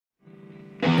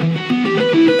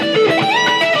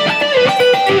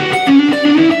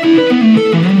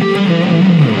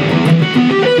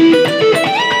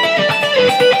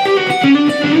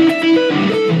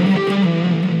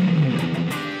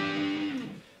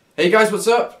Hey guys, what's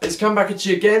up? It's come back at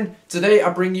you again. Today I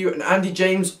bring you an Andy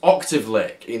James octave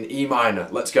lick in E minor.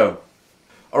 Let's go.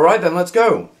 Alright then, let's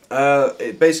go.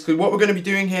 Basically what we're going to be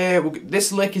doing here,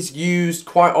 this lick is used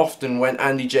quite often when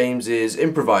Andy James is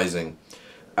improvising.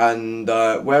 And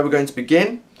where we're going to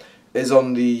begin is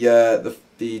on the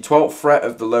 12th fret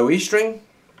of the low E string.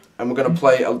 And we're going to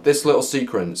play this little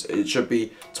sequence. It should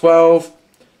be 12,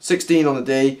 16 on the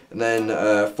D, and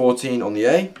then 14 on the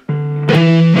A.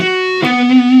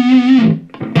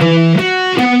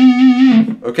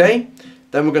 Okay,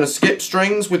 then we're going to skip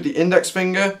strings with the index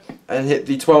finger and hit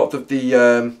the 12th of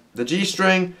the G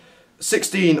string,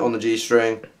 16 on the G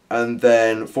string, and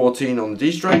then 14 on the D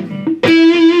string.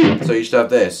 So you should have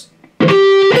this.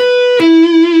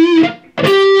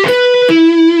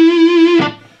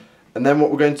 And then what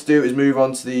we're going to do is move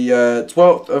on to the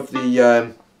 12th of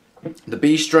the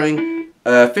B string,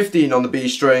 15 on the B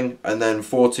string, and then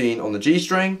 14 on the G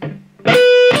string.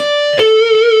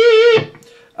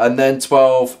 And then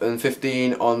 12 and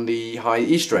 15 on the high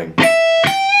E string.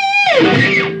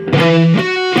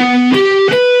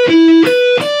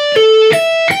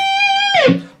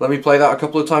 Let me play that a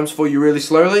couple of times for you really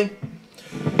slowly.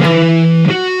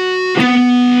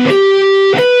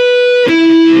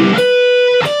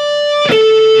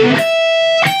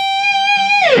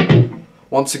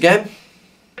 Once again.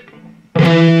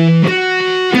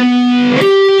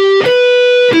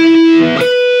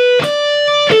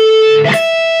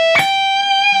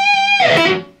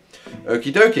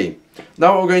 Okie dokie.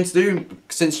 Now what we're going to do,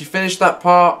 since you finished that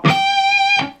part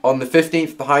on the 15th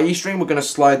of the high E string, we're going to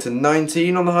slide to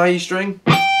 19 on the high E string.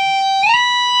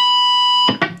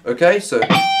 Okay, so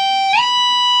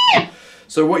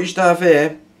what you should have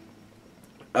here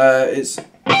is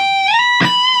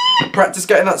practice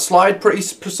getting that slide pretty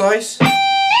precise.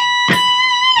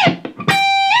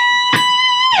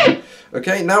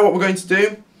 Okay, now what we're going to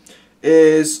do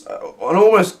is an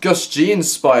almost Gus G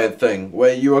inspired thing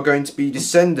where you are going to be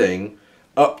descending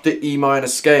up the E minor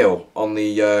scale on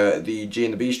the G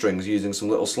and the B strings using some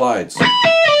little slides.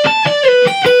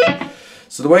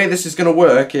 So the way this is going to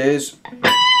work is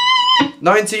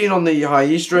 19 on the high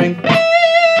E string,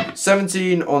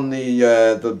 17 on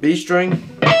the B string,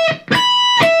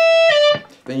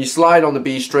 then you slide on the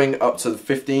B string up to the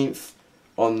 15th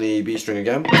on the B string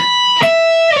again.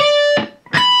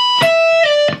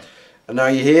 And now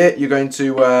you're here, you're going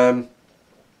to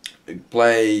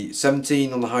play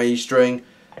 17 on the high E string,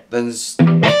 then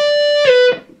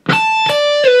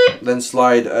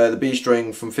slide the B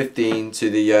string from 15 to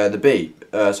the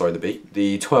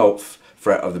 12th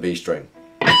fret of the B string.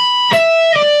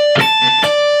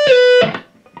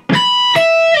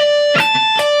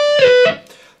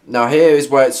 Now here is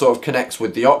where it sort of connects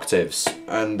with the octaves,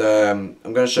 and I'm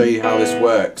going to show you how this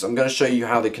works. I'm going to show you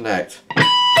how they connect.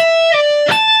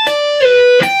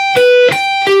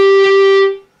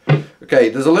 Okay,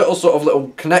 there's a little little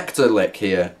connector lick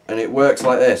here, and it works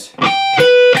like this. And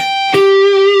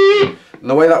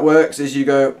the way that works is you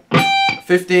go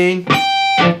 15,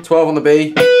 12 on the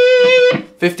B,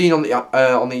 15 on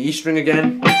the E string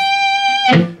again,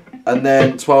 and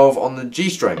then 12 on the G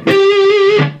string.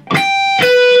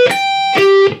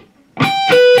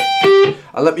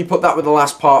 And let me put that with the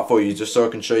last part for you, just so I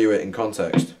can show you it in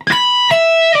context.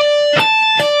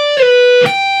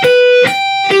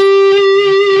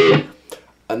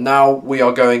 And now we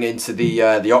are going into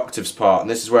the octaves part, and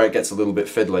this is where it gets a little bit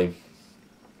fiddly.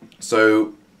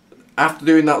 So after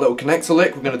doing that little connector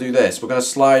lick, we're going to do this. We're going to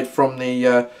slide from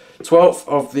the 12th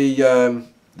of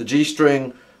the G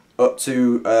string up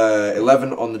to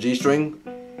 11 on the G string.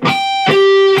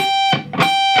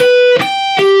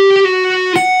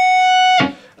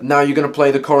 And now you're going to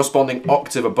play the corresponding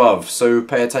octave above, so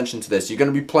pay attention to this. You're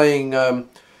going to be playing,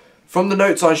 from the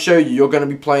notes I show you, you're going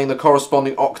to be playing the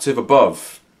corresponding octave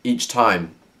above each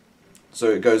time. So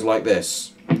it goes like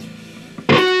this.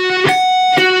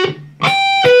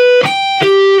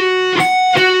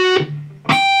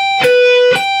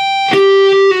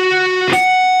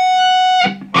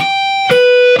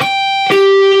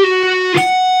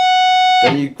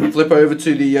 Then you flip over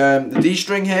to the D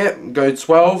string here, and go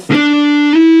 12,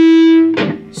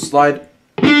 slide,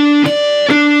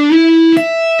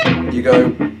 you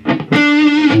go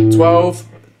 12,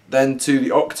 then to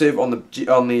the octave on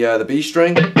the B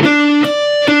string,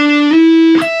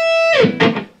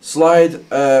 slide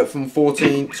from 12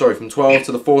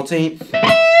 to the 14th,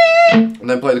 and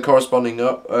then play the corresponding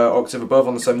octave above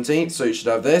on the 17th. So you should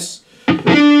have this.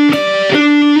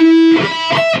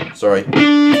 Sorry.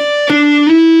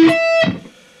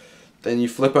 Then you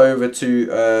flip over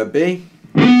to B.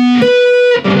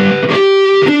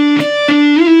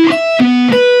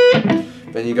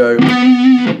 Then you go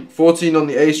 14 on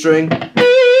the A string,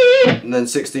 and then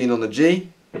 16 on the G.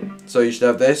 So you should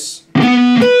have this.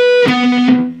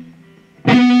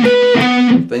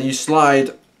 Then you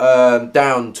slide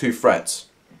down 2 frets.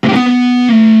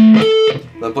 Then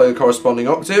play the corresponding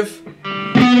octave.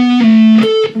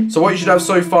 So what you should have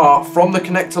so far from the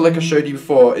connector lick I showed you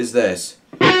before is this.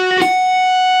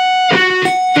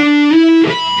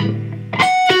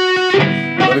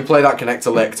 Let me play that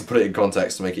connector lick to put it in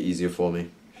context to make it easier for me.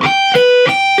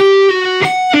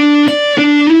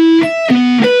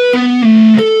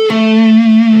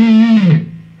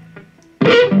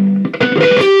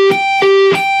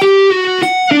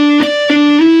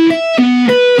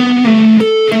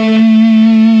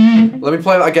 Let me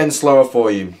play that again slower for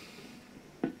you.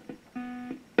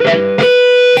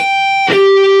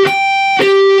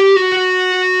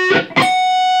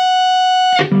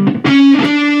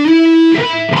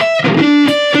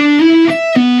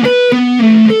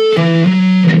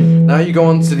 Now you go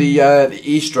on to the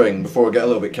E string before I get a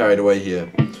little bit carried away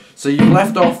here. So you've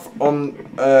left off on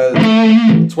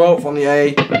 12th on the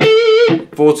A,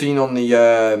 14 on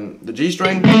the G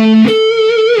string.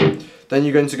 Then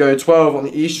you're going to go 12 on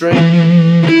the E string.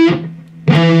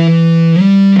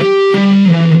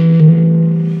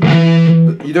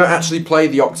 But you don't actually play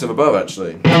the octave above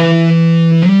actually.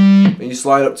 Then you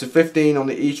slide up to 15 on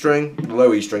the E string, the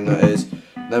low E string that is.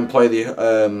 Then play the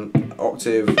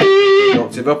octave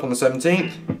up on the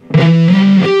 17th.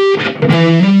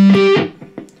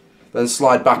 Then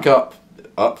slide back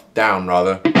down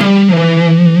rather,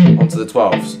 onto the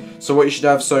 12ths. So what you should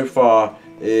have so far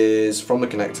is, from the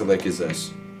connector lick, is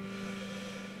this.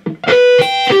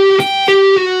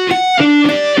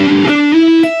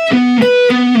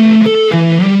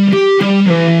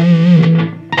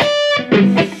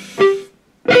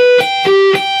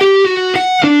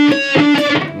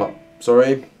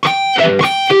 Sorry.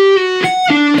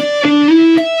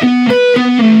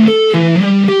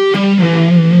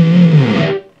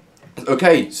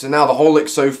 Okay, so now the whole lick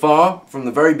so far, from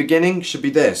the very beginning, should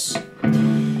be this.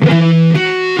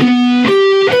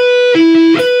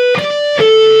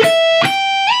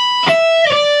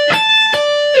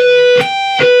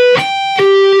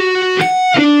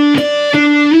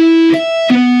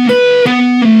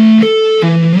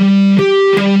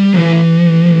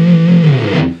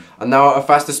 And now at a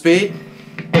faster speed.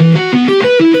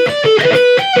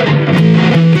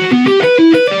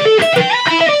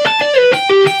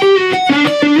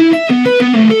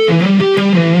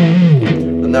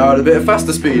 And now at a bit of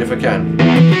faster speed if I can.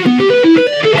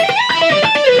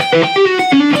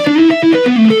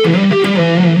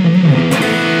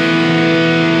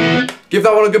 Give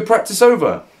that one a good practice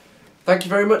over. Thank you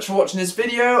very much for watching this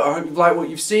video. I hope you've liked what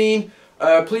you've seen.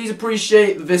 Please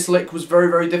appreciate that this lick was very,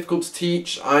 very difficult to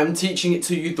teach. I'm teaching it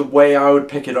to you the way I would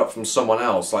pick it up from someone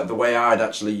else, like the way I'd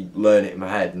actually learn it in my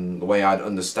head and the way I'd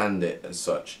understand it as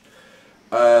such.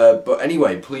 But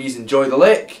anyway, please enjoy the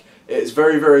lick. It's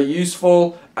very, very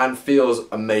useful and feels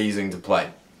amazing to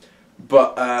play.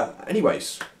 But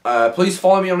anyways, please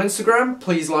follow me on Instagram.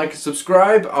 Please like and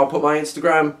subscribe. I'll put my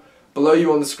Instagram below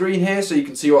you on the screen here so you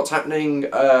can see what's happening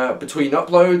between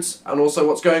uploads and also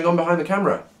what's going on behind the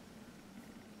camera.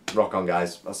 Rock on,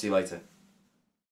 guys. I'll see you later.